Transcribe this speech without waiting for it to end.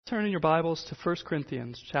turn in your Bibles to 1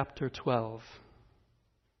 Corinthians chapter 12.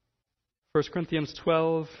 1 Corinthians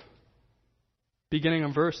 12, beginning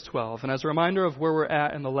in verse 12. And as a reminder of where we're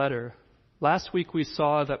at in the letter, last week we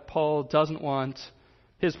saw that Paul doesn't want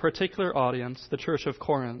his particular audience, the church of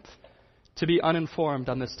Corinth, to be uninformed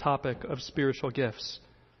on this topic of spiritual gifts.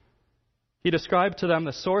 He described to them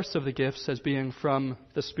the source of the gifts as being from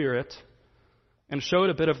the Spirit, and showed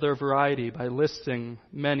a bit of their variety by listing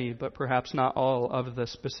many, but perhaps not all, of the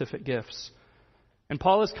specific gifts. And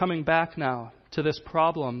Paul is coming back now to this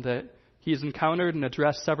problem that he's encountered and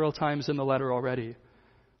addressed several times in the letter already,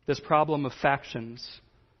 this problem of factions,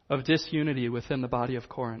 of disunity within the body of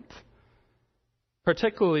Corinth.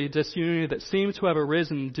 Particularly disunity that seemed to have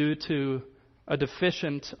arisen due to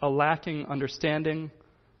a lacking understanding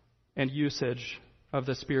and usage of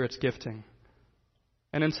the Spirit's gifting.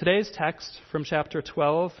 And in today's text from chapter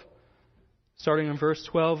 12, starting in verse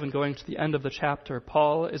 12 and going to the end of the chapter,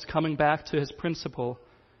 Paul is coming back to his principle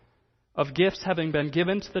of gifts having been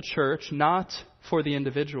given to the church not for the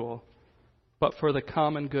individual, but for the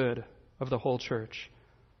common good of the whole church.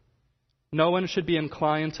 No one should be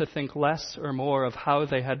inclined to think less or more of how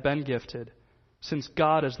they had been gifted, since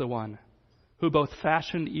God is the one who both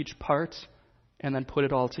fashioned each part and then put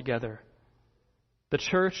it all together. The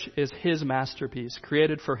church is his masterpiece,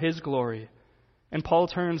 created for his glory. And Paul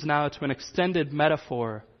turns now to an extended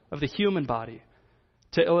metaphor of the human body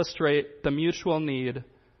to illustrate the mutual need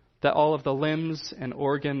that all of the limbs and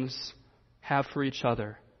organs have for each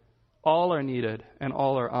other. All are needed and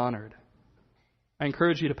all are honored. I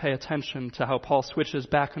encourage you to pay attention to how Paul switches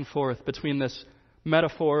back and forth between this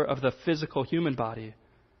metaphor of the physical human body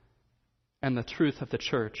and the truth of the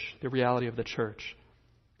church, the reality of the church.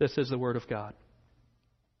 This is the Word of God.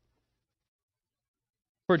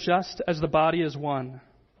 For just as the body is one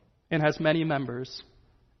and has many members,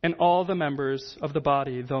 and all the members of the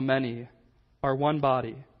body, though many, are one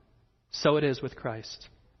body, so it is with Christ.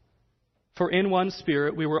 For in one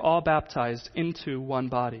Spirit we were all baptized into one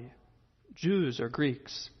body, Jews or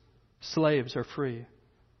Greeks, slaves or free,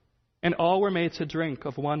 and all were made to drink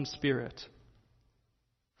of one Spirit.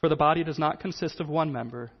 For the body does not consist of one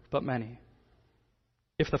member, but many.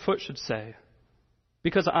 If the foot should say,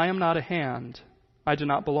 "Because I am not a hand, I do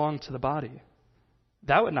not belong to the body,"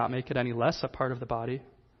 that would not make it any less a part of the body.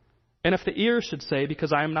 And if the ear should say,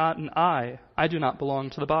 "Because I am not an eye, I do not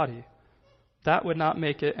belong to the body," that would not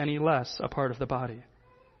make it any less a part of the body.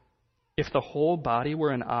 If the whole body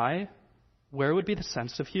were an eye, where would be the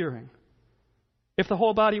sense of hearing? If the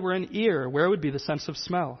whole body were an ear, where would be the sense of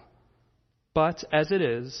smell? But as it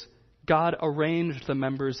is, God arranged the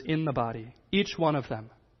members in the body, each one of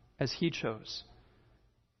them, as he chose.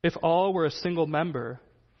 If all were a single member,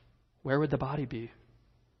 where would the body be?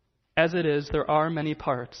 As it is, there are many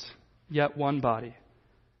parts, yet one body.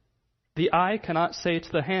 The eye cannot say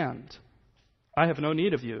to the hand, "I have no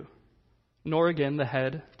need of you," nor again the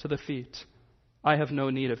head to the feet, "I have no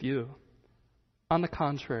need of you." On the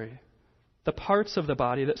contrary, the parts of the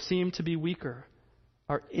body that seem to be weaker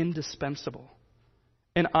are indispensable.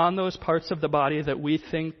 And on those parts of the body that we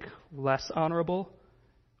think less honorable,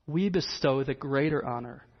 we bestow the greater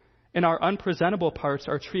honor. And our unpresentable parts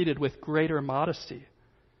are treated with greater modesty,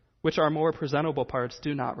 which our more presentable parts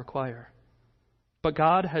do not require. But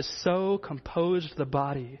God has so composed the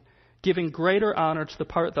body, giving greater honor to the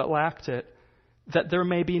part that lacked it, that there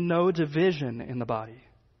may be no division in the body,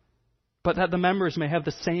 but that the members may have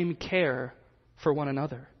the same care for one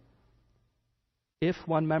another. If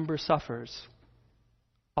one member suffers,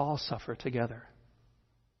 all suffer together.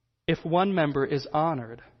 If one member is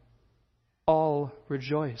honored, all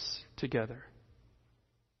rejoice together.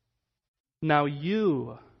 Now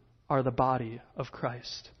you are the body of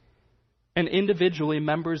Christ, and individually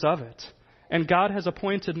members of it. And God has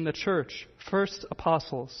appointed in the church first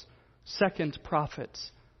apostles, second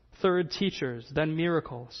prophets, third teachers, then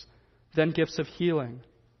miracles, then gifts of healing,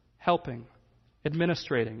 helping,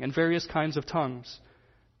 administrating, and various kinds of tongues.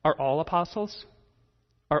 Are all apostles?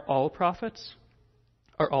 Are all prophets?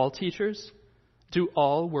 Are all teachers? Do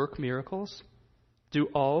all work miracles? Do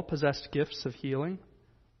all possess gifts of healing?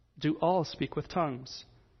 Do all speak with tongues?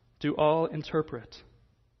 Do all interpret?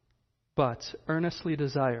 But earnestly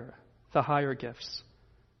desire the higher gifts,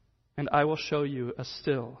 and I will show you a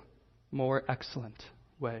still more excellent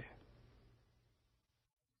way.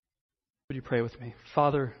 Would you pray with me?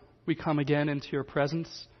 Father, we come again into your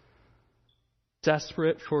presence,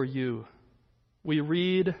 desperate for you. We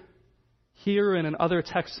read here and in other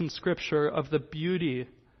texts in Scripture of the beauty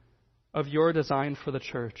of your design for the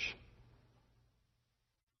church.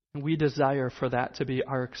 And we desire for that to be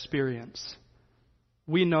our experience.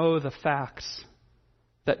 We know the facts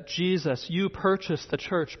that Jesus, you purchased the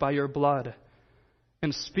church by your blood,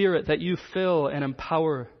 and Spirit, that you fill and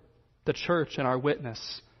empower the church and our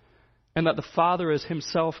witness, and that the Father is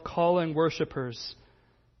himself calling worshipers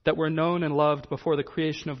that were known and loved before the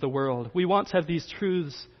creation of the world. We want to have these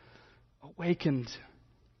truths awakened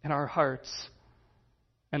in our hearts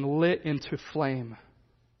and lit into flame,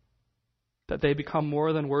 that they become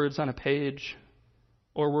more than words on a page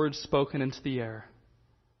or words spoken into the air,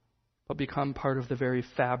 but become part of the very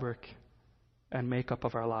fabric and makeup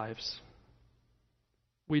of our lives.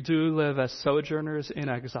 We do live as sojourners in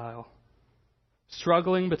exile,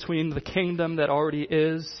 struggling between the kingdom that already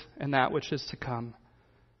is and that which is to come.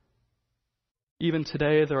 Even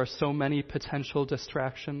today, there are so many potential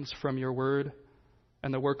distractions from your word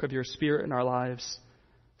and the work of your Spirit in our lives.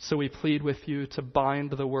 So we plead with you to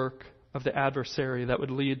bind the work of the adversary that would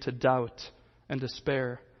lead to doubt and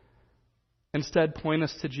despair. Instead, point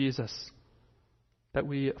us to Jesus, that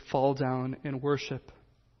we fall down in worship,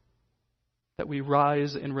 that we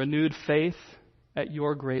rise in renewed faith at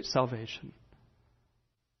your great salvation.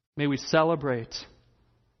 May we celebrate,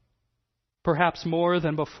 perhaps more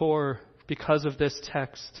than before because of this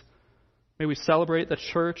text. May we celebrate the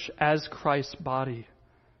church as Christ's body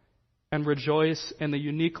and rejoice in the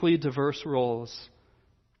uniquely diverse roles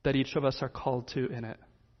that each of us are called to in it.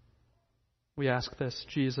 We ask this,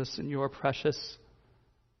 Jesus, in your precious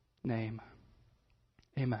name.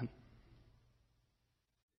 Amen.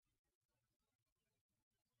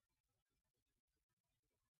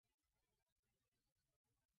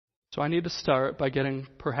 So I need to start by getting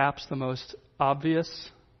perhaps the most obvious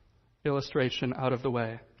illustration out of the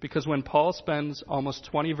way. Because when Paul spends almost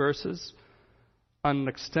 20 verses on an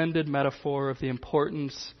extended metaphor of the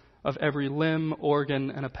importance of every limb,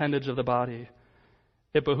 organ, and appendage of the body,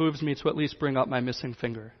 it behooves me to at least bring up my missing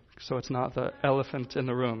finger, so it's not the elephant in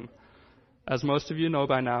the room. As most of you know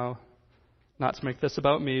by now, not to make this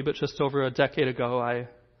about me, but just over a decade ago, I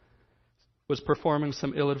was performing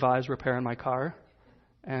some ill-advised repair in my car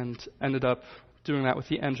and ended up doing that with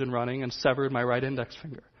the engine running and severed my right index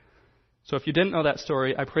finger. So if you didn't know that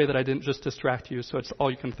story, I pray that I didn't just distract you, so it's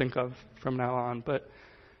all you can think of from now on. But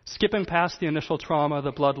skipping past the initial trauma,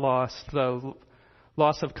 the blood loss, the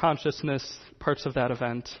loss of consciousness, parts of that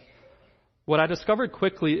event, what I discovered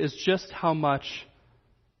quickly is just how much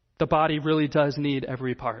the body really does need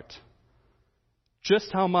every part.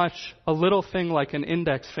 Just how much a little thing like an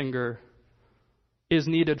index finger is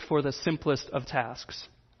needed for the simplest of tasks.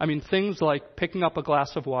 I mean, things like picking up a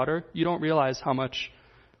glass of water, you don't realize how much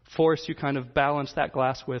force you kind of balance that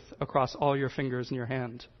glass with across all your fingers in your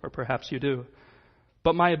hand, or perhaps you do.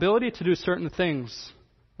 But my ability to do certain things,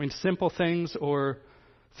 I mean, simple things or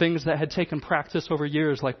things that had taken practice over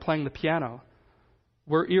years, like playing the piano,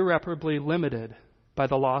 were irreparably limited by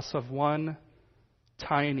the loss of one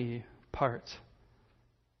tiny part.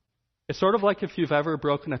 It's sort of like if you've ever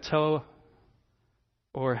broken a toe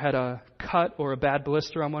or had a cut or a bad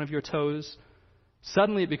blister on one of your toes.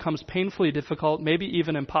 Suddenly it becomes painfully difficult, maybe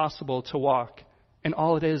even impossible to walk, and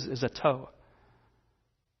all it is a toe.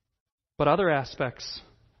 But other aspects,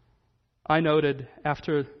 I noted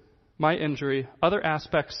after my injury, other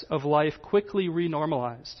aspects of life quickly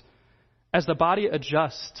renormalized as the body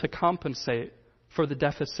adjusts to compensate for the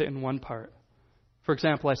deficit in one part. For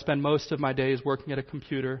example, I spend most of my days working at a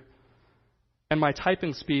computer, and my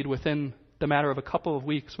typing speed within the matter of a couple of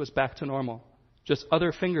weeks was back to normal. Just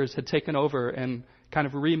other fingers had taken over and kind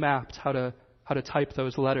of remapped how to type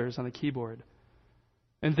those letters on the keyboard.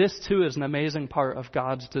 And this too is an amazing part of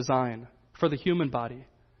God's design for the human body,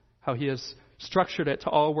 how he has structured it to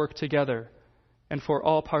all work together and for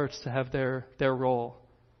all parts to have their role.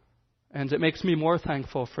 And it makes me more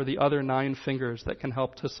thankful for the other 9 fingers that can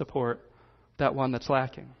help to support that one that's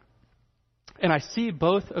lacking. And I see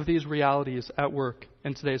both of these realities at work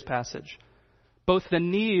in today's passage. Both the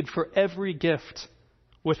need for every gift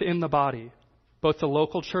within the body, both the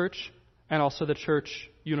local church and also the church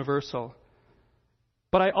universal.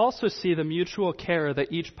 But I also see the mutual care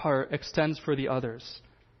that each part extends for the others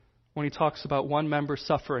when he talks about one member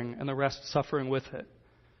suffering and the rest suffering with it.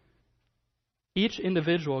 Each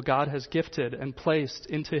individual God has gifted and placed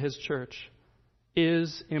into his church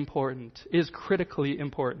is important, is critically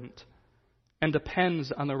important, and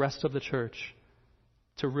depends on the rest of the church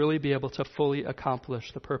to really be able to fully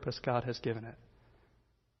accomplish the purpose God has given it.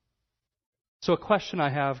 So a question I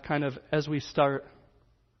have kind of as we start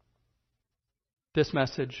this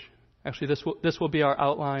message, actually this will be our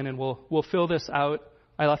outline, and we'll fill this out.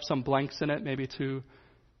 I left some blanks in it maybe to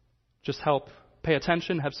just help pay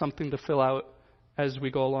attention, have something to fill out as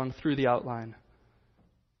we go along through the outline.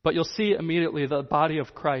 But you'll see immediately the body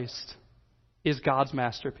of Christ is God's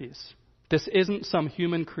masterpiece. This isn't some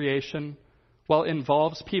human creation. While it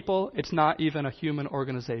involves people, it's not even a human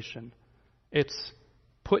organization. It's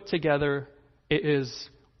put together. It is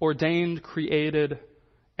ordained, created,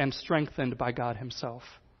 and strengthened by God himself.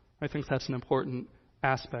 I think that's an important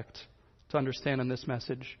aspect to understand in this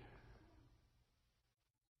message.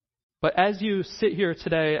 But as you sit here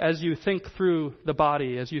today, as you think through the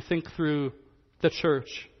body, as you think through the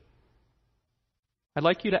church, I'd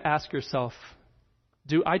like you to ask yourself,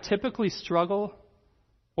 do I typically struggle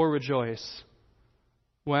or rejoice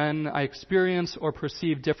when I experience or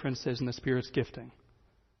perceive differences in the Spirit's gifting?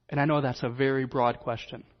 And I know that's a very broad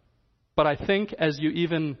question. But I think as you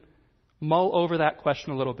even mull over that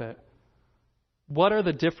question a little bit, what are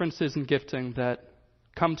the differences in gifting that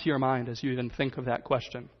come to your mind as you even think of that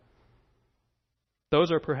question?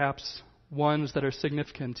 Those are perhaps ones that are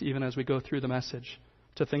significant even as we go through the message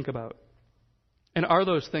to think about. And are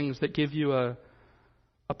those things that give you a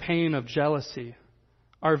pain of jealousy?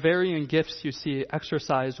 Are varying gifts you see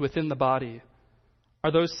exercised within the body,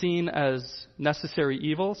 are those seen as necessary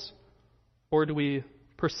evils? Or do we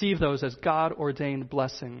perceive those as God-ordained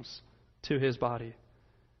blessings to his body?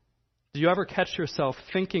 Do you ever catch yourself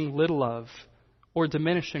thinking little of or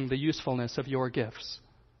diminishing the usefulness of your gifts?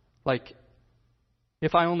 Like,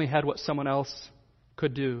 if I only had what someone else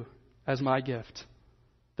could do as my gift,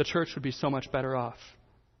 the church would be so much better off.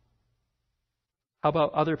 How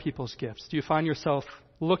about other people's gifts? Do you find yourself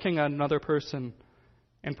looking at another person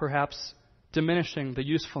and perhaps diminishing the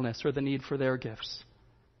usefulness or the need for their gifts?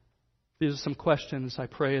 These are some questions I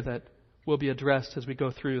pray that will be addressed as we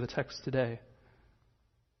go through the text today.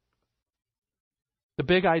 The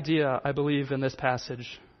big idea, I believe, in this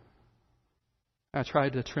passage, I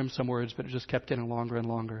tried to trim some words, but it just kept getting longer and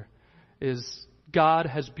longer, is God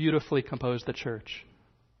has beautifully composed the church.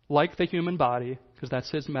 Like the human body, because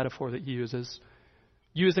that's his metaphor that he uses,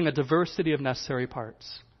 using a diversity of necessary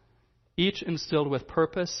parts, each instilled with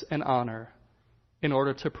purpose and honor in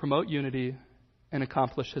order to promote unity and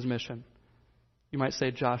accomplish his mission. You might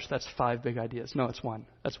say, Josh, that's 5 big ideas. No, it's one.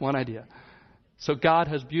 That's one idea. So God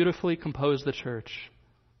has beautifully composed the church,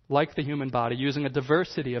 like the human body, using a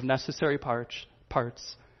diversity of necessary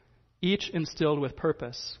parts, each instilled with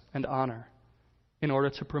purpose and honor in order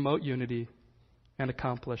to promote unity and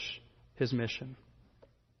accomplish his mission.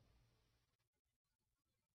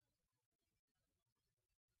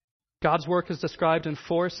 God's work is described in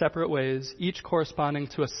 4 separate ways, each corresponding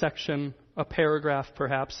to a section, a paragraph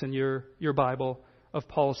perhaps in your Bible of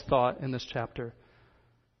Paul's thought in this chapter.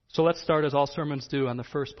 So let's start, as all sermons do, on the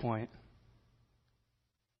first point.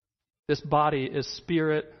 This body is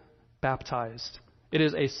Spirit baptized. It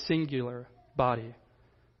is a singular body.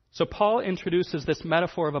 So Paul introduces this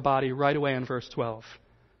metaphor of a body right away in verse 12.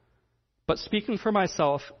 But speaking for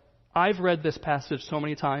myself, I've read this passage so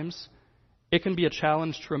many times, it can be a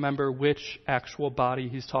challenge to remember which actual body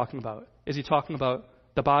he's talking about. Is he talking about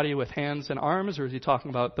the body with hands and arms, or is he talking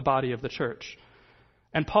about the body of the church?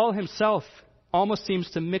 And Paul himself almost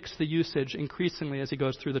seems to mix the usage increasingly as he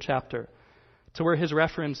goes through the chapter, to where his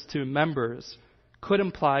reference to members could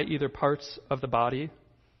imply either parts of the body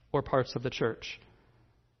or parts of the church.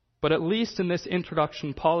 But at least in this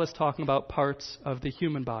introduction, Paul is talking about parts of the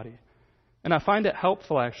human body. And I find it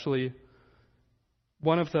helpful, actually.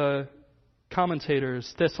 One of the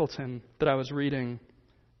commentators, Thistleton, that I was reading,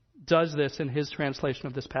 does this in his translation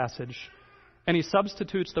of this passage. And he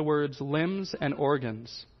substitutes the words limbs and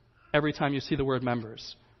organs every time you see the word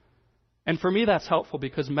members. And for me, that's helpful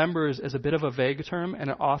because members is a bit of a vague term,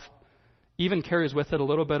 and it even carries with it a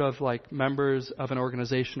little bit of like members of an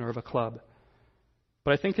organization or of a club.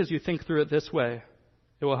 But I think as you think through it this way,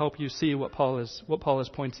 it will help you see what Paul is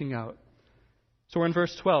pointing out. So we're in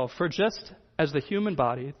verse 12. For just as the human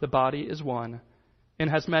body, the body is one, and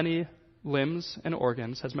has many limbs and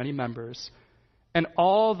organs, has many members, and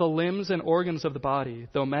all the limbs and organs of the body,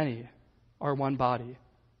 though many, are one body,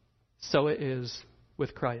 so it is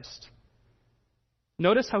with Christ.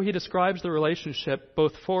 Notice how he describes the relationship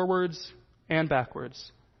both forwards and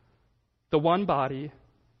backwards. The one body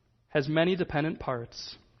has many dependent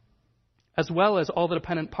parts, as well as all the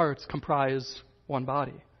dependent parts comprise one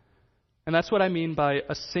body. And that's what I mean by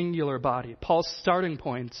a singular body. Paul's starting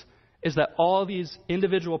point is that all these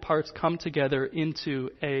individual parts come together into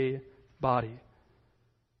a body.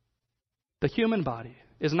 The human body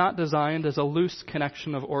is not designed as a loose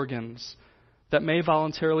connection of organs that may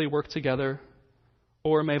voluntarily work together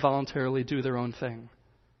or may voluntarily do their own thing.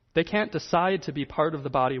 They can't decide to be part of the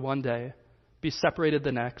body one day, be separated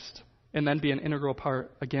the next, and then be an integral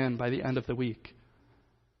part again by the end of the week.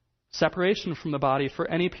 Separation from the body for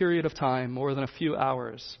any period of time, more than a few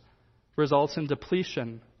hours, results in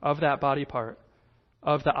depletion of that body part,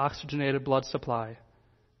 of the oxygenated blood supply,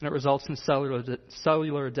 and it results in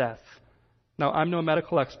cellular death. Now, I'm no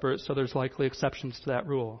medical expert, so there's likely exceptions to that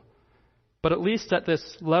rule. But at least at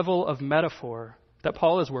this level of metaphor that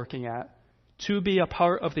Paul is working at, to be a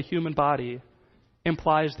part of the human body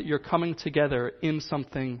implies that you're coming together in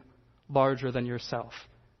something larger than yourself.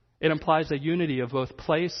 It implies a unity of both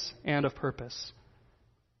place and of purpose.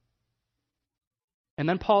 And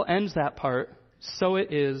then Paul ends that part, so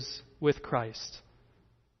it is with Christ.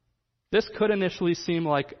 This could initially seem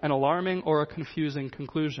like an alarming or a confusing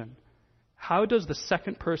conclusion. How does the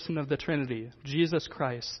second person of the Trinity, Jesus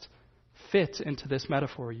Christ, fit into this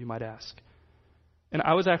metaphor, you might ask? And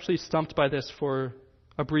I was actually stumped by this for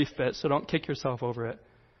a brief bit, so don't kick yourself over it.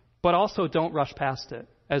 But also don't rush past it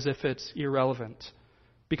as if it's irrelevant,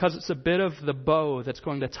 because it's a bit of the bow that's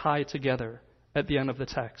going to tie together at the end of the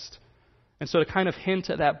text. And so to kind of hint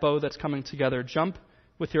at that bow that's coming together, jump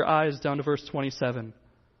with your eyes down to verse 27,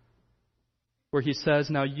 where he says,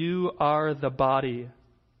 "Now you are the body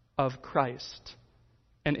of Christ,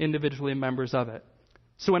 and individually members of it."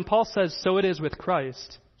 So when Paul says, "So it is with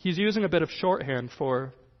Christ," he's using a bit of shorthand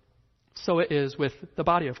for "so it is with the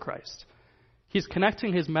body of Christ." He's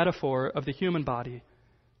connecting his metaphor of the human body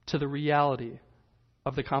to the reality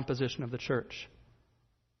of the composition of the church.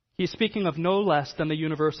 He's speaking of no less than the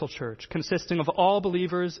universal church, consisting of all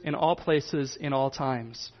believers in all places, in all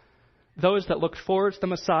times. Those that look forward to the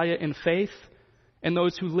Messiah in faith, and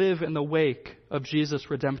those who live in the wake of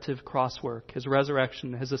Jesus' redemptive cross work, his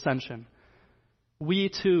resurrection, his ascension. We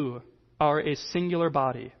too are a singular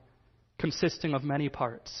body consisting of many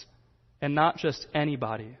parts, and not just any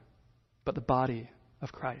body, but the body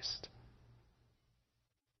of Christ.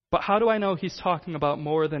 But how do I know he's talking about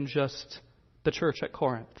more than just the church at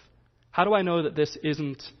Corinth? How do I know that this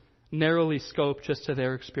isn't narrowly scoped just to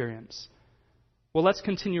their experience? Well, let's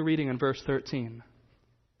continue reading in verse 13.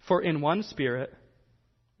 "For in one Spirit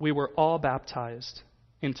we were all baptized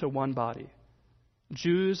into one body,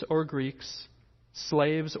 Jews or Greeks,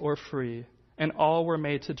 slaves or free, and all were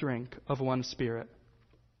made to drink of one Spirit."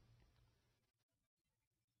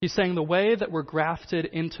 He's saying the way that we're grafted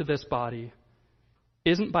into this body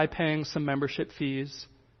isn't by paying some membership fees,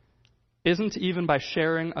 isn't even by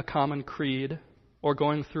sharing a common creed or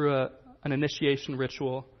going through an initiation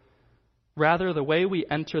ritual. Rather, the way we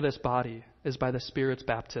enter this body is by the Spirit's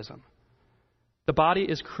baptism. The body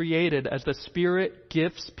is created as the Spirit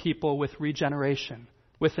gifts people with regeneration,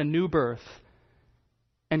 with a new birth,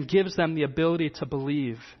 and gives them the ability to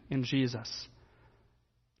believe in Jesus.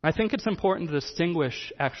 I think it's important to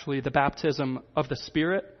distinguish, actually, the baptism of the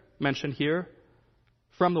Spirit mentioned here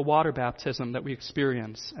from the water baptism that we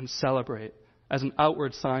experience and celebrate as an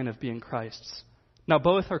outward sign of being Christ's. Now,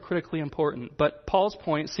 both are critically important, but Paul's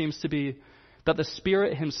point seems to be that the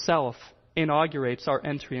Spirit himself inaugurates our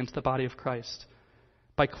entry into the body of Christ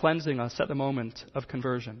by cleansing us at the moment of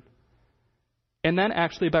conversion. And then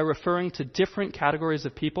actually by referring to different categories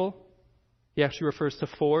of people, he actually refers to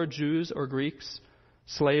 4, Jews or Greeks,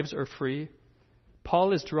 slaves or free.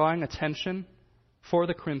 Paul is drawing attention for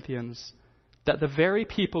the Corinthians that the very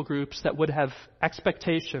people groups that would have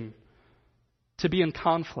expectation to be in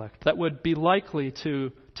conflict, that would be likely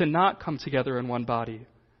to not come together in one body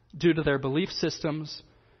due to their belief systems,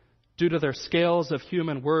 due to their scales of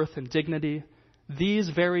human worth and dignity, these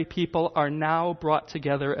very people are now brought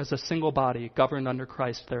together as a single body governed under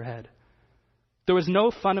Christ, their head. There was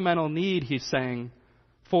no fundamental need, he's saying,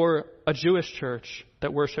 for a Jewish church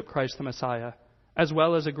that worshiped Christ the Messiah, as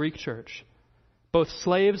well as a Greek church. Both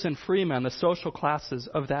slaves and freemen, the social classes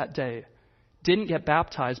of that day, didn't get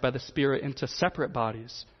baptized by the Spirit into separate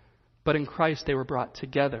bodies, but in Christ they were brought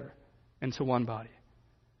together into one body.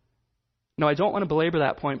 Now, I don't want to belabor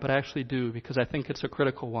that point, but I actually do, because I think it's a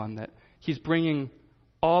critical one, that he's bringing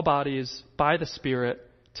all bodies by the Spirit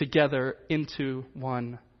together into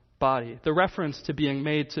one body. The reference to being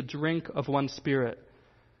made to drink of one Spirit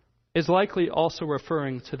is likely also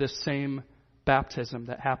referring to this same baptism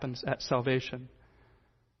that happens at salvation,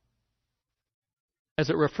 as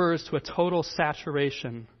it refers to a total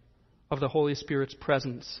saturation of the Holy Spirit's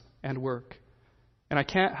presence and work. And I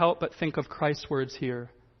can't help but think of Christ's words here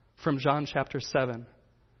from John chapter 7,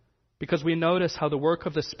 because we notice how the work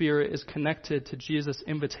of the Spirit is connected to Jesus'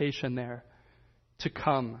 invitation there to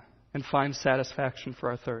come and find satisfaction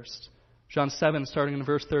for our thirst. John 7, starting in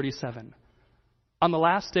verse 37. On the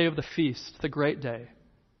last day of the feast, the great day,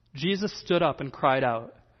 Jesus stood up and cried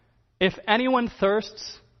out, "If anyone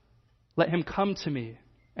thirsts, let him come to me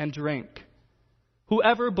and drink.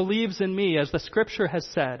 Whoever believes in me, as the Scripture has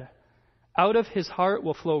said, out of his heart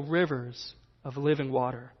will flow rivers of living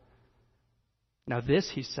water." Now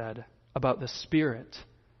this he said about the Spirit,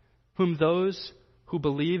 whom those who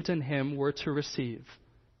believed in him were to receive.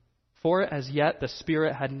 For as yet the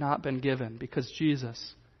Spirit had not been given, because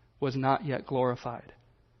Jesus was not yet glorified.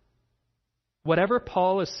 Whatever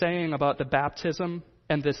Paul is saying about the baptism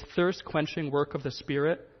and this thirst-quenching work of the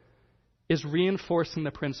Spirit is reinforcing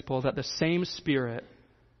the principle that the same Spirit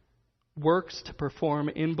works to perform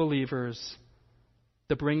in believers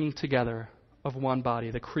the bringing together of one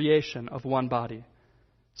body, the creation of one body.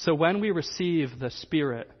 So when we receive the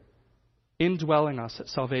Spirit indwelling us at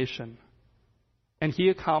salvation, and he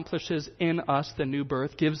accomplishes in us the new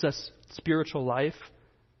birth, gives us spiritual life,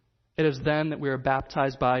 it is then that we are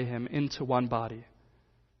baptized by him into one body.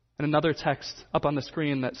 And another text up on the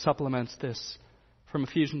screen that supplements this from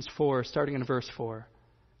Ephesians 4, starting in verse 4.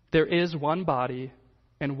 There is one body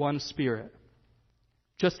and one Spirit,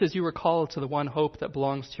 just as you were called to the one hope that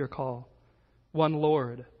belongs to your call. One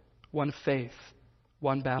Lord, one faith,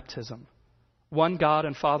 one baptism, one God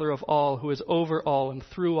and Father of all, who is over all and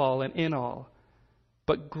through all and in all.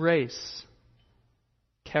 But grace,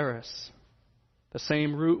 charis, the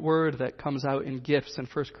same root word that comes out in gifts in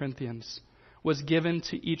 1 Corinthians, was given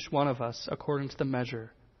to each one of us according to the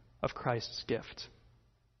measure of Christ's gift.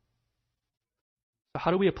 So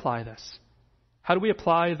how do we apply this? How do we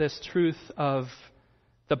apply this truth of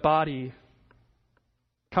the body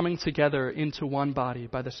coming together into one body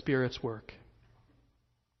by the Spirit's work?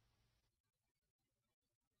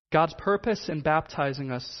 God's purpose in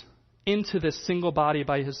baptizing us into this single body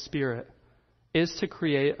by his Spirit is to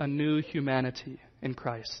create a new humanity in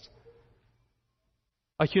Christ.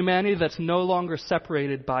 A humanity that's no longer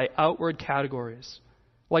separated by outward categories,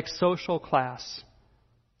 like social class,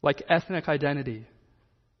 like ethnic identity.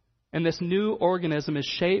 And this new organism is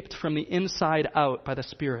shaped from the inside out by the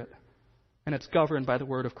Spirit, and it's governed by the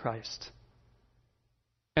Word of Christ.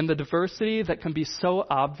 And the diversity that can be so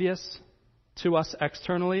obvious to us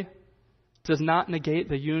externally does not negate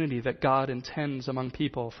the unity that God intends among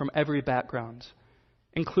people from every background,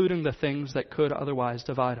 including the things that could otherwise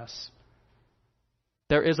divide us.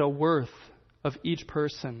 There is a worth of each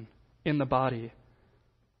person in the body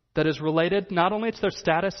that is related not only to their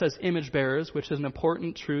status as image bearers, which is an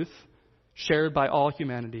important truth shared by all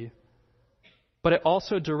humanity, but it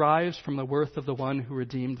also derives from the worth of the one who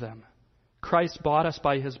redeemed them. Christ bought us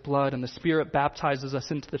by his blood, and the Spirit baptizes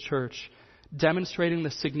us into the church, demonstrating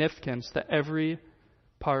the significance that every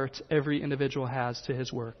part, every individual has to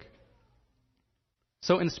his work.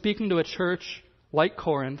 So in speaking to a church like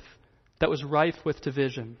Corinth that was rife with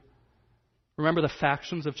division, remember the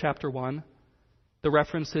factions of chapter 1? The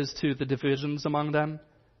references to the divisions among them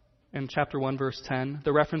in chapter 1, verse 10.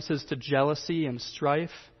 The references to jealousy and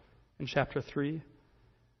strife in chapter 3.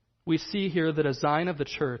 We see here the design of the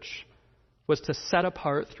church was to set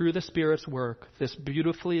apart through the Spirit's work this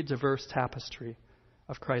beautifully diverse tapestry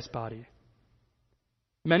of Christ's body.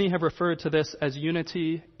 Many have referred to this as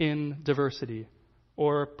unity in diversity,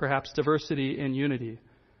 or perhaps diversity in unity.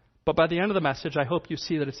 But by the end of the message, I hope you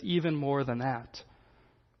see that it's even more than that.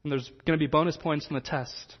 And there's going to be bonus points in the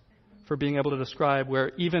test for being able to describe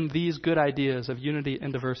where even these good ideas of unity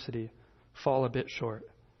and diversity fall a bit short.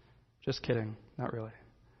 Just kidding, not really.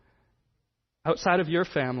 Outside of your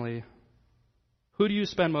family, who do you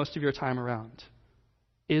spend most of your time around?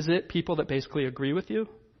 Is it people that basically agree with you?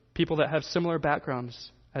 People that have similar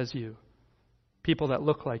backgrounds as you? People that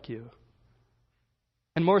look like you?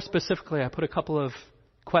 And more specifically, I put a couple of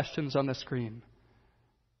questions on the screen.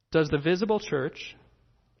 Does the visible church,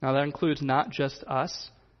 now that includes not just us,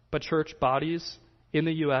 but church bodies in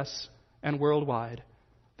the U.S. and worldwide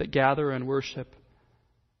that gather and worship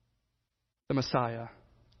the Messiah,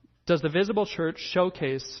 does the visible church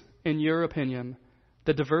showcase, in your opinion,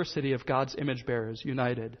 the diversity of God's image bearers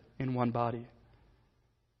united in one body?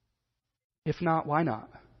 If not, why not?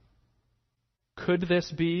 Could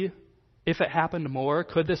this be, if it happened more,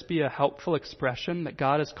 could this be a helpful expression that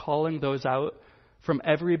God is calling those out from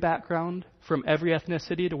every background, from every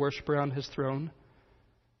ethnicity to worship around his throne?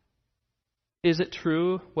 Is it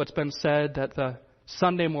true what's been said that the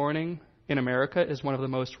Sunday morning in America is one of the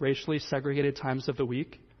most racially segregated times of the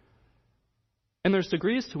week? And there's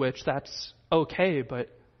degrees to which that's okay, but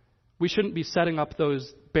we shouldn't be setting up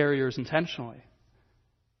those barriers intentionally.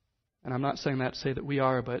 And I'm not saying that to say that we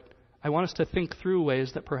are, but I want us to think through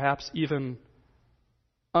ways that perhaps even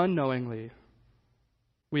unknowingly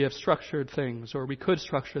we have structured things, or we could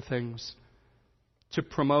structure things to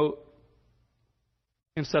promote,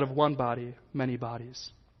 instead of one body, many bodies.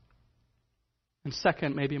 And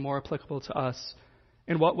second, maybe more applicable to us,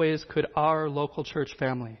 in what ways could our local church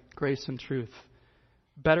family, Grace and Truth,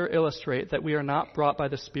 better illustrate that we are not brought by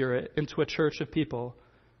the Spirit into a church of people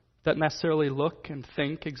that necessarily look and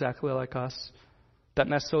think exactly like us, that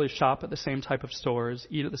necessarily shop at the same type of stores,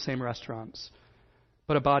 eat at the same restaurants,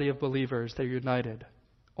 but a body of believers that are united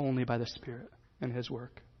only by the Spirit and His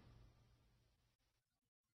work.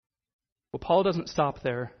 Well, Paul doesn't stop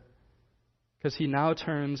there, because he now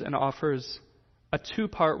turns and offers a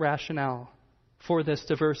two-part rationale for this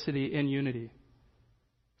diversity in unity.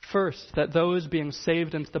 First, that those being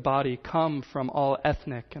saved into the body come from all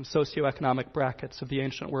ethnic and socioeconomic brackets of the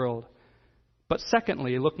ancient world. But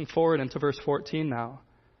secondly, looking forward into verse 14 now,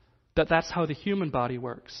 that's how the human body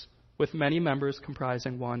works, with many members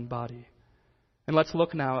comprising one body. And let's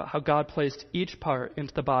look now at how God placed each part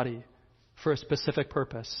into the body for a specific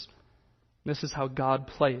purpose. This is how God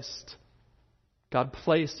placed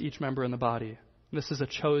each member in the body. This is a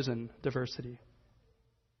chosen diversity.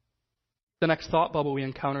 The next thought bubble we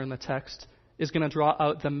encounter in the text is going to draw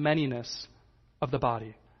out the manyness of the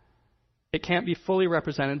body. It can't be fully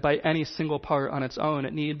represented by any single part on its own.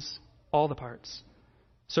 It needs all the parts.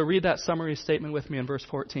 So read that summary statement with me in verse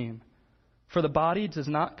 14. For the body does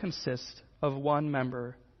not consist of one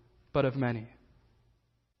member, but of many.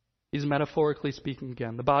 He's metaphorically speaking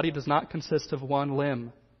again. The body does not consist of one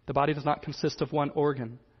limb. The body does not consist of one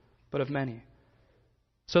organ, but of many.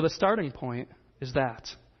 So the starting point is that.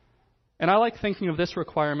 And I like thinking of this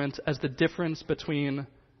requirement as the difference between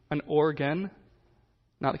an organ,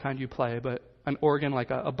 not the kind you play, but an organ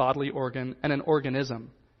like a bodily organ, and an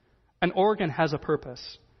organism. An organ has a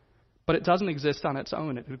purpose, but it doesn't exist on its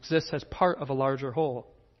own. It exists as part of a larger whole,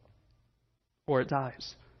 or it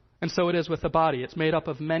dies. And so it is with the body. It's made up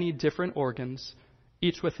of many different organs,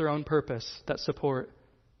 each with their own purpose that support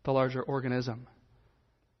the larger organism.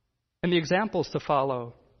 And the examples to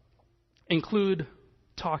follow include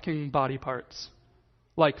talking body parts,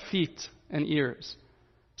 like feet and ears.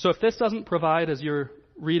 So if this doesn't provide, as you're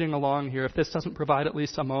reading along here, if this doesn't provide at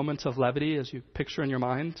least a moment of levity as you picture in your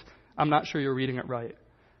mind, I'm not sure you're reading it right.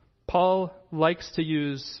 Paul likes to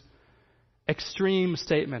use extreme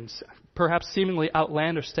statements, perhaps seemingly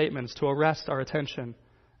outlandish statements, to arrest our attention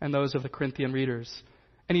and those of the Corinthian readers.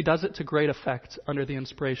 And he does it to great effect under the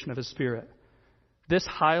inspiration of his Spirit. This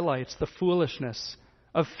highlights the foolishness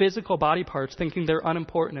of physical body parts thinking they're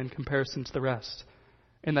unimportant in comparison to the rest,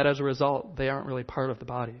 and that as a result, they aren't really part of the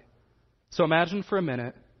body. So imagine for a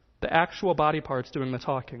minute the actual body parts doing the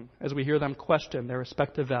talking as we hear them question their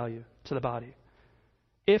respective value to the body.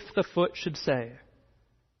 If the foot should say,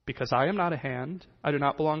 "Because I am not a hand, I do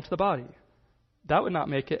not belong to the body," that would not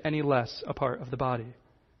make it any less a part of the body.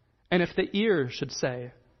 And if the ear should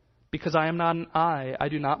say, "Because I am not an eye, I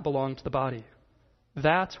do not belong to the body,"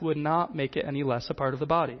 that would not make it any less a part of the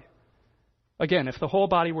body. Again, if the whole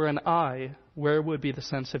body were an eye, where would be the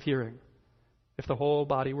sense of hearing? If the whole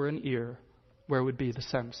body were an ear, where would be the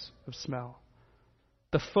sense of smell?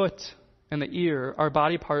 The foot and the ear are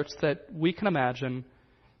body parts that we can imagine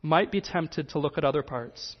might be tempted to look at other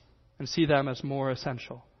parts and see them as more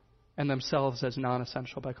essential and themselves as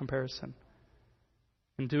non-essential by comparison.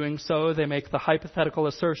 In doing so, they make the hypothetical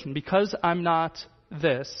assertion, because I'm not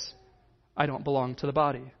this, I don't belong to the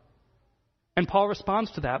body. And Paul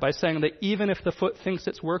responds to that by saying that even if the foot thinks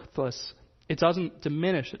it's worthless, it doesn't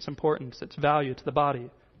diminish its importance, its value to the body.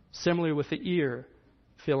 Similarly with the ear,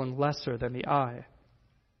 feeling lesser than the eye.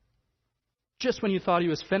 Just when you thought he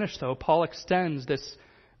was finished, though, Paul extends this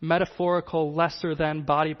metaphorical lesser than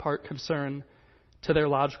body part concern to their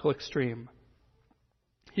logical extreme.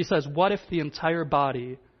 He says, what if the entire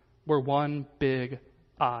body were one big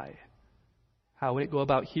eye? How would it go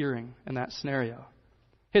about hearing in that scenario?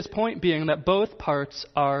 His point being that both parts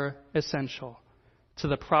are essential to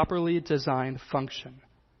the properly designed function.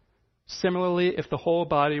 Similarly, if the whole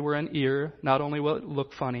body were an ear, not only will it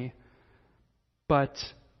look funny, but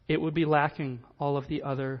it would be lacking all of the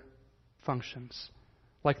other functions,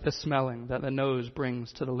 like the smelling that the nose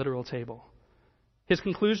brings to the literal table. His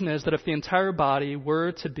conclusion is that if the entire body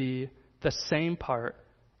were to be the same part,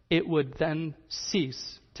 it would then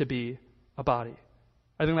cease to be a body.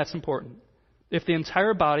 I think that's important. If the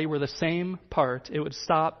entire body were the same part, it would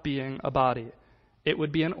stop being a body. It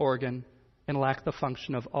would be an organ and lack the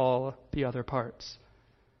function of all the other parts.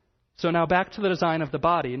 So now back to the design of the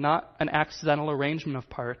body, not an accidental arrangement of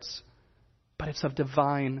parts, but it's of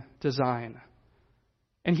divine design.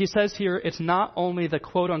 And he says here, it's not only the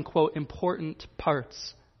quote-unquote important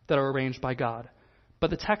parts that are arranged by God, but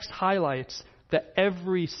the text highlights that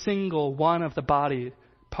every single one of the body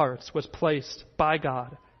parts was placed by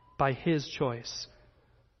God, by His choice.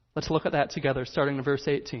 Let's look at that together, starting in verse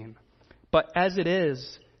 18. But as it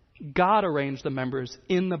is, God arranged the members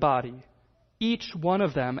in the body, each one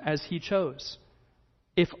of them as he chose.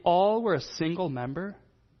 If all were a single member,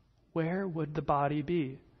 where would the body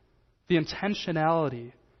be? The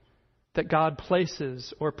intentionality that God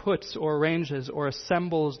places or puts or arranges or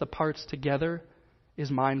assembles the parts together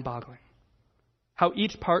is mind-boggling. How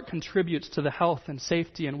each part contributes to the health and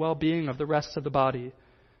safety and well-being of the rest of the body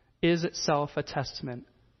is itself a testament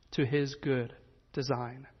to his good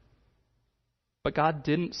design. But God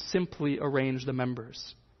didn't simply arrange the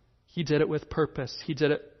members. He did it with purpose. He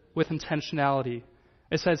did it with intentionality.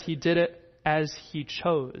 It says he did it as he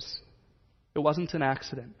chose. It wasn't an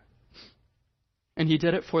accident. And he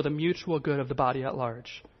did it for the mutual good of the body at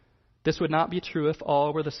large. This would not be true if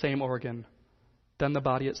all were the same organ. Then the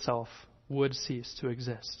body itself would cease to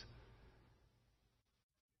exist.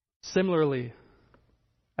 Similarly,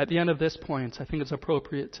 at the end of this point, I think it's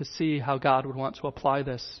appropriate to see how God would want to apply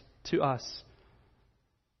this to us.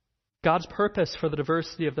 God's purpose for the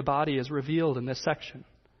diversity of the body is revealed in this section.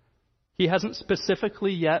 He hasn't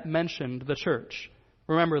specifically yet mentioned the church.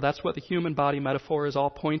 Remember, that's what the human body metaphor is all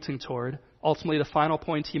pointing toward. Ultimately, the final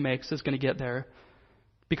point he makes is going to get there.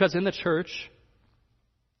 Because in the church,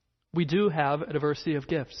 we do have a diversity of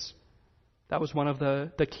gifts. That was one of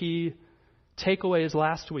the key takeaways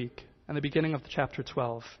last week in the beginning of chapter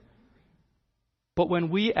 12. But when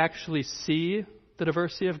we actually see the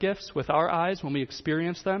diversity of gifts with our eyes, when we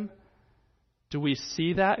experience them, do we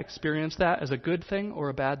see that, experience that as a good thing or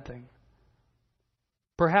a bad thing?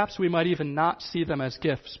 Perhaps we might even not see them as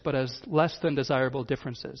gifts, but as less than desirable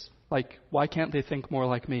differences. Like, why can't they think more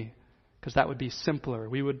like me? Because that would be simpler.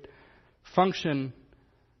 We would function,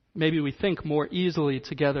 maybe we think more easily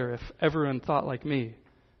together if everyone thought like me.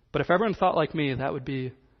 But if everyone thought like me, that would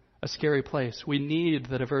be a scary place. We need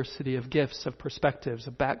the diversity of gifts, of perspectives,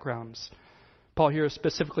 of backgrounds. Paul here is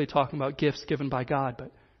specifically talking about gifts given by God,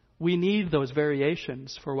 but we need those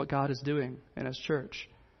variations for what God is doing in his church.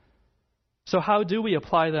 So how do we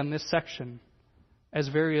apply then this section as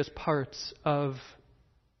various parts of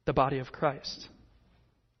the body of Christ?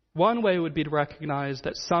 One way would be to recognize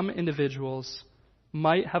that some individuals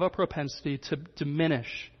might have a propensity to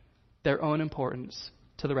diminish their own importance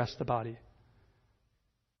to the rest of the body.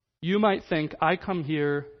 You might think, I come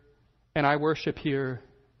here and I worship here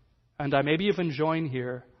and I maybe even join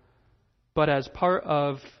here, but as part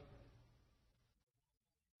of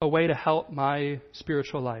a way to help my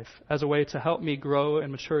spiritual life, as a way to help me grow in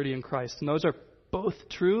maturity in Christ. And those are both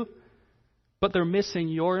true, but they're missing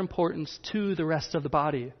your importance to the rest of the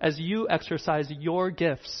body. As you exercise your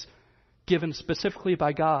gifts given specifically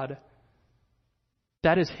by God,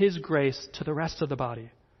 that is his grace to the rest of the body.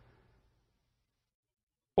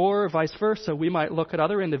 Or vice versa, we might look at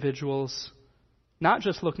other individuals, not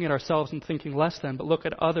just looking at ourselves and thinking less than, but look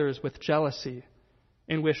at others with jealousy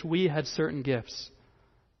in which we had certain gifts.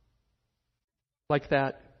 Like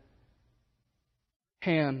that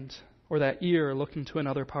hand or that ear looking to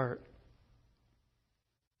another part.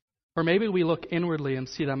 Or maybe we look inwardly and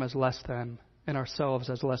see them as less than, and ourselves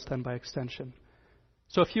as less than by extension.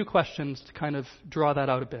 So a few questions to kind of draw that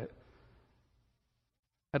out a bit.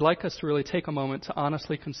 I'd like us to really take a moment to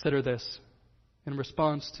honestly consider this in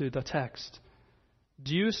response to the text.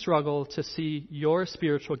 Do you struggle to see your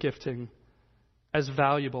spiritual gifting as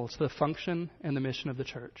valuable to the function and the mission of the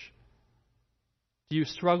church? Do you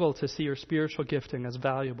struggle to see your spiritual gifting as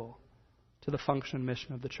valuable to the function and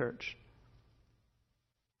mission of the church?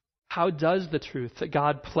 How does the truth that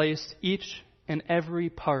God placed each and every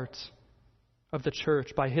part of the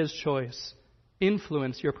church by his choice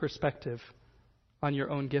influence your perspective on your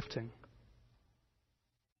own gifting?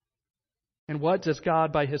 And what does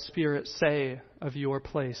God by his Spirit say of your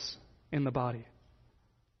place in the body?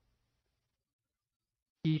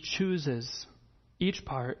 He chooses each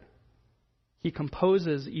part. He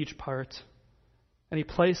composes each part, and he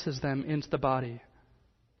places them into the body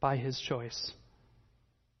by his choice.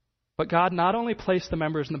 But God not only placed the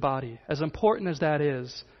members in the body, as important as that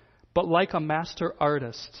is, but like a master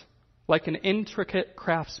artist, like an intricate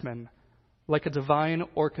craftsman, like a divine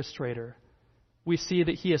orchestrator, we see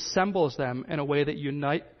that he assembles them in a way that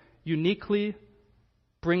uniquely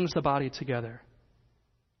brings the body together,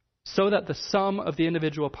 so that the sum of the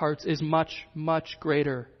individual parts is much, much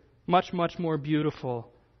greater, much, much more beautiful,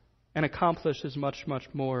 and accomplishes much, much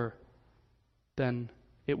more than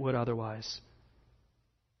it would otherwise.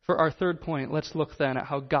 For our third point, let's look then at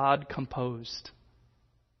how God composed.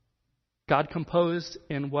 God composed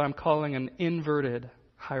in what I'm calling an inverted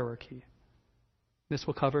hierarchy. This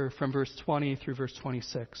we'll cover from verse 20 through verse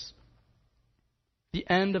 26. The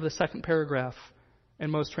end of the second paragraph in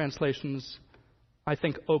most translations, I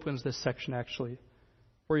think, opens this section actually,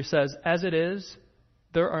 where he says, "As it is,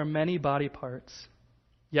 there are many body parts,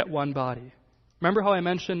 yet one body. Remember how I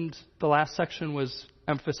mentioned the last section was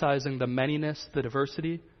emphasizing the manyness, the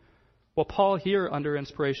diversity? Well, Paul here, under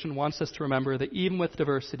inspiration, wants us to remember that even with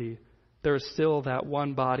diversity, there is still that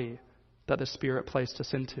one body that the Spirit placed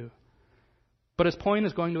us into. But his point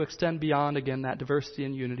is going to extend beyond, again, that diversity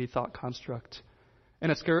and unity thought construct.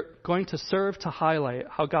 And it's going to serve to highlight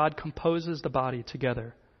how God composes the body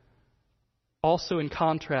together. Also, in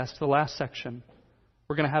contrast to the last section,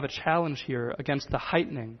 we're going to have a challenge here against the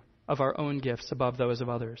heightening of our own gifts above those of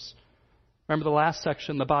others. Remember the last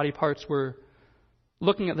section, the body parts were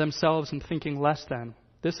looking at themselves and thinking less than.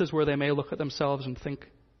 This is where they may look at themselves and think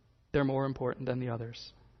they're more important than the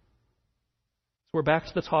others. So we're back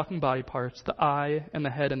to the talking body parts, the eye and the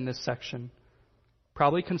head in this section.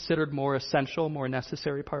 Probably considered more essential, more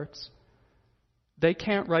necessary parts. They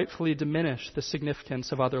can't rightfully diminish the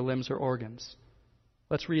significance of other limbs or organs.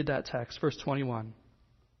 Let's read that text, verse 21.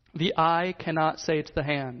 The eye cannot say to the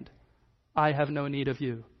hand, I have no need of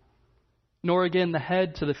you. Nor again the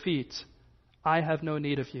head to the feet, I have no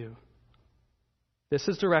need of you. This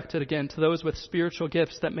is directed again to those with spiritual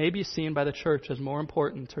gifts that may be seen by the church as more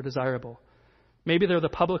important or desirable. Maybe they're the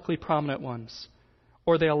publicly prominent ones,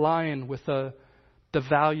 or they align with the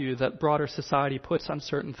value that broader society puts on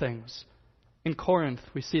certain things. In Corinth,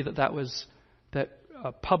 we see that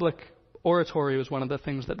public oratory was one of the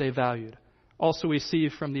things that they valued. Also, we see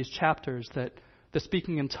from these chapters that the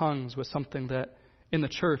speaking in tongues was something that in the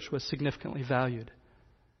church was significantly valued.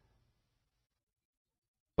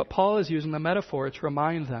 But Paul is using the metaphor to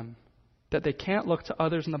remind them that they can't look to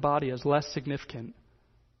others in the body as less significant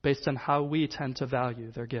based on how we tend to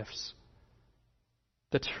value their gifts.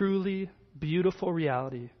 The truly beautiful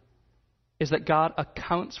reality is that God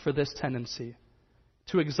accounts for this tendency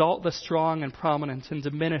to exalt the strong and prominent and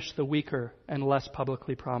diminish the weaker and less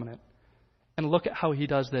publicly prominent. And look at how he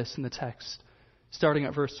does this in the text, starting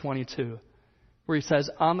at verse 22, where he says,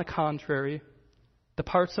 on the contrary, the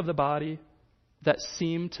parts of the body that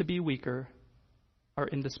seem to be weaker are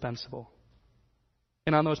indispensable.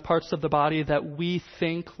 And on those parts of the body that we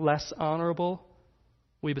think less honorable,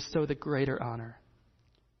 we bestow the greater honor.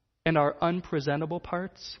 And our unpresentable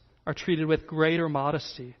parts are treated with greater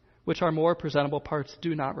modesty, which our more presentable parts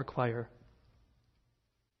do not require.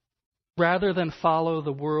 Rather than follow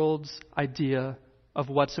the world's idea of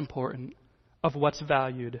what's important, of what's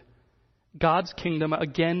valued, God's kingdom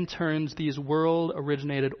again turns these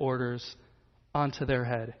world-originated orders onto their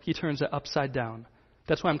head. He turns it upside down.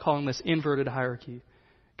 That's why I'm calling this inverted hierarchy.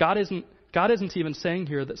 God isn't even saying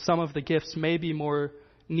here that some of the gifts may be more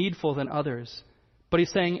needful than others, but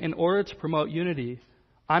he's saying in order to promote unity,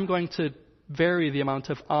 I'm going to vary the amount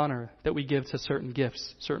of honor that we give to certain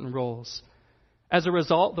gifts, certain roles. As a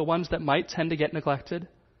result, the ones that might tend to get neglected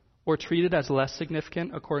or treated as less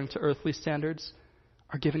significant according to earthly standards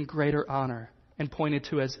are given greater honor and pointed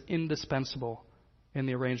to as indispensable in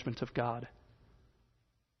the arrangement of God.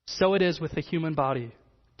 So it is with the human body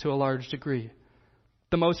to a large degree.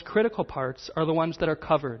 The most critical parts are the ones that are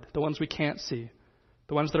covered, the ones we can't see,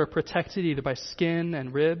 the ones that are protected either by skin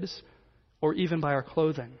and ribs or even by our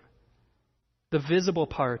clothing. The visible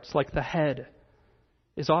parts, like the head,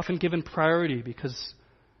 is often given priority because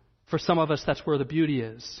for some of us that's where the beauty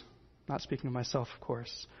is. Not speaking of myself, of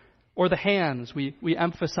course. Or the hands, we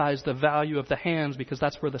emphasize the value of the hands because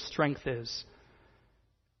that's where the strength is.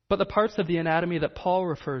 But the parts of the anatomy that Paul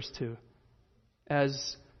refers to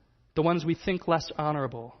as the ones we think less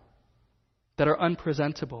honorable, that are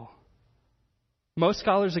unpresentable, most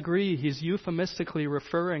scholars agree he's euphemistically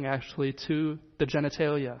referring actually to the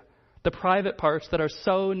genitalia, the private parts that are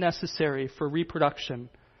so necessary for reproduction,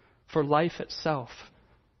 for life itself.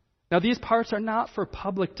 Now, these parts are not for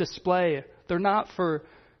public display. They're not for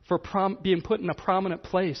being put in a prominent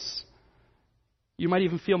place. You might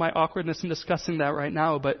even feel my awkwardness in discussing that right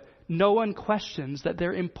now, but no one questions that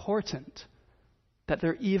they're important, that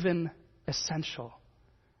they're even essential.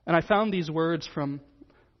 And I found these words from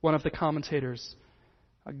one of the commentators,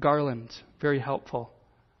 Garland, very helpful.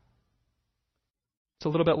 It's a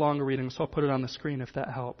little bit longer reading, so I'll put it on the screen if that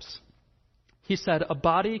helps. He said, a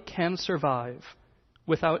body can survive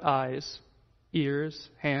without eyes, ears,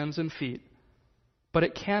 hands, and feet, but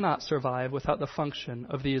it cannot survive without the function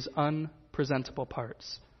of these unpresentable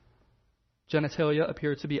parts. Genitalia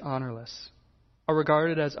appear to be honorless, are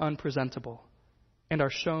regarded as unpresentable, and are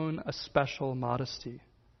shown a special modesty.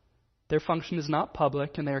 Their function is not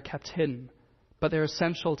public, and they are kept hidden, but they are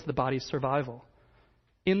essential to the body's survival.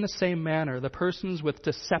 In the same manner, the persons with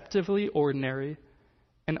deceptively ordinary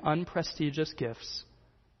and unprestigious gifts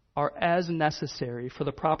are as necessary for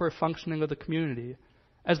the proper functioning of the community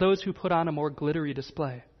as those who put on a more glittery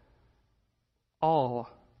display. All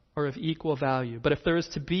are of equal value, but if there is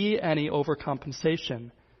to be any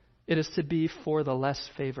overcompensation, it is to be for the less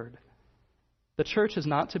favored. The church is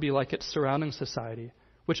not to be like its surrounding society,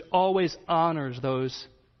 which always honors those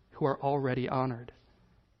who are already honored.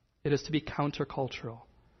 It is to be countercultural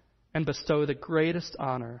and bestow the greatest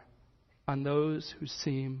honor on those who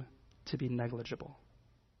seem to be negligible.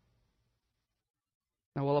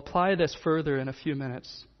 Now, we'll apply this further in a few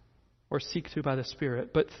minutes, or seek to by the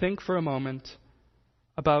Spirit, but think for a moment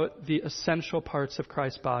about the essential parts of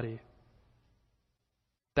Christ's body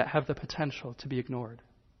that have the potential to be ignored.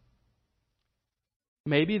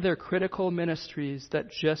 Maybe they're critical ministries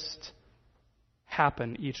that just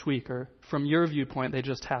happen each week, or from your viewpoint, they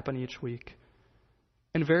just happen each week.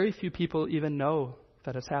 And very few people even know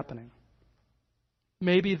that it's happening.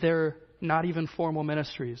 Maybe they're not even formal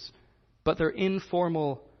ministries, but they're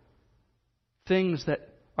informal things that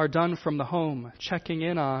are done from the home, checking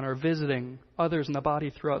in on or visiting others in the body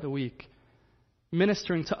throughout the week,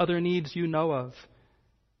 ministering to other needs you know of,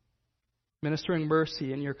 ministering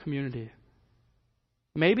mercy in your community.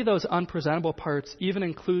 Maybe those unpresentable parts even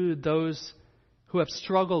include those who have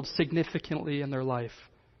struggled significantly in their life.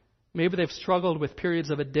 Maybe they've struggled with periods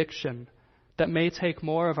of addiction that may take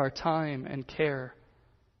more of our time and care.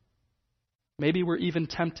 Maybe we're even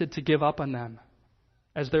tempted to give up on them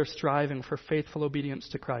as they're striving for faithful obedience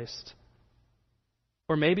to Christ.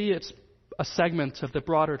 Or maybe it's a segment of the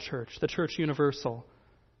broader church, the church universal,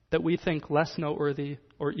 that we think less noteworthy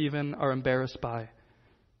or even are embarrassed by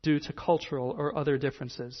due to cultural or other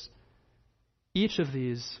differences. Each of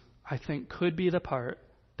these, I think, could be the part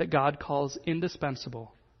that God calls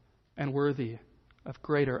indispensable and worthy of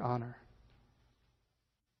greater honor.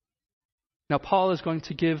 Now, Paul is going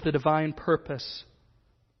to give the divine purpose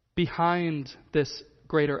behind this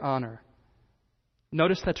greater honor.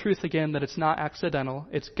 Notice that truth again, that it's not accidental.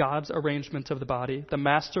 It's God's arrangement of the body, the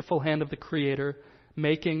masterful hand of the Creator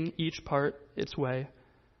making each part its way.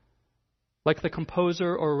 Like the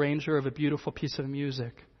composer or arranger of a beautiful piece of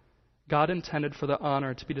music, God intended for the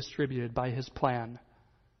honor to be distributed by His plan.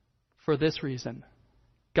 For this reason,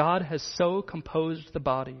 God has so composed the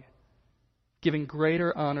body, giving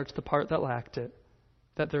greater honor to the part that lacked it,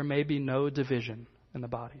 that there may be no division in the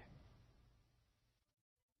body.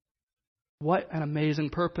 What an amazing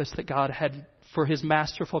purpose that God had for His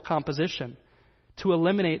masterful composition, to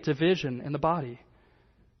eliminate division in the body.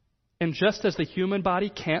 And just as the human body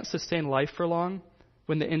can't sustain life for long,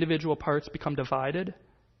 when the individual parts become divided,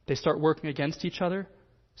 they start working against each other,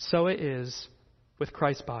 so it is with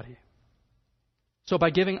Christ's body. So by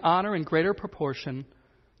giving honor in greater proportion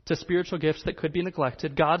to spiritual gifts that could be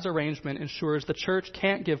neglected, God's arrangement ensures the church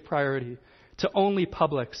can't give priority to only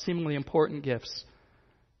public, seemingly important gifts,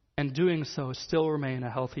 and doing so still remain a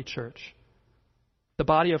healthy church. The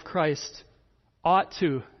body of Christ ought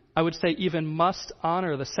to, I would say even must,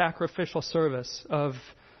 honor the sacrificial service of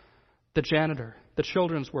the janitor, the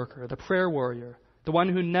children's worker, the prayer warrior, the one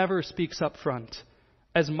who never speaks up front,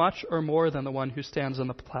 as much or more than the one who stands on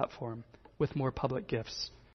the platform with more public gifts.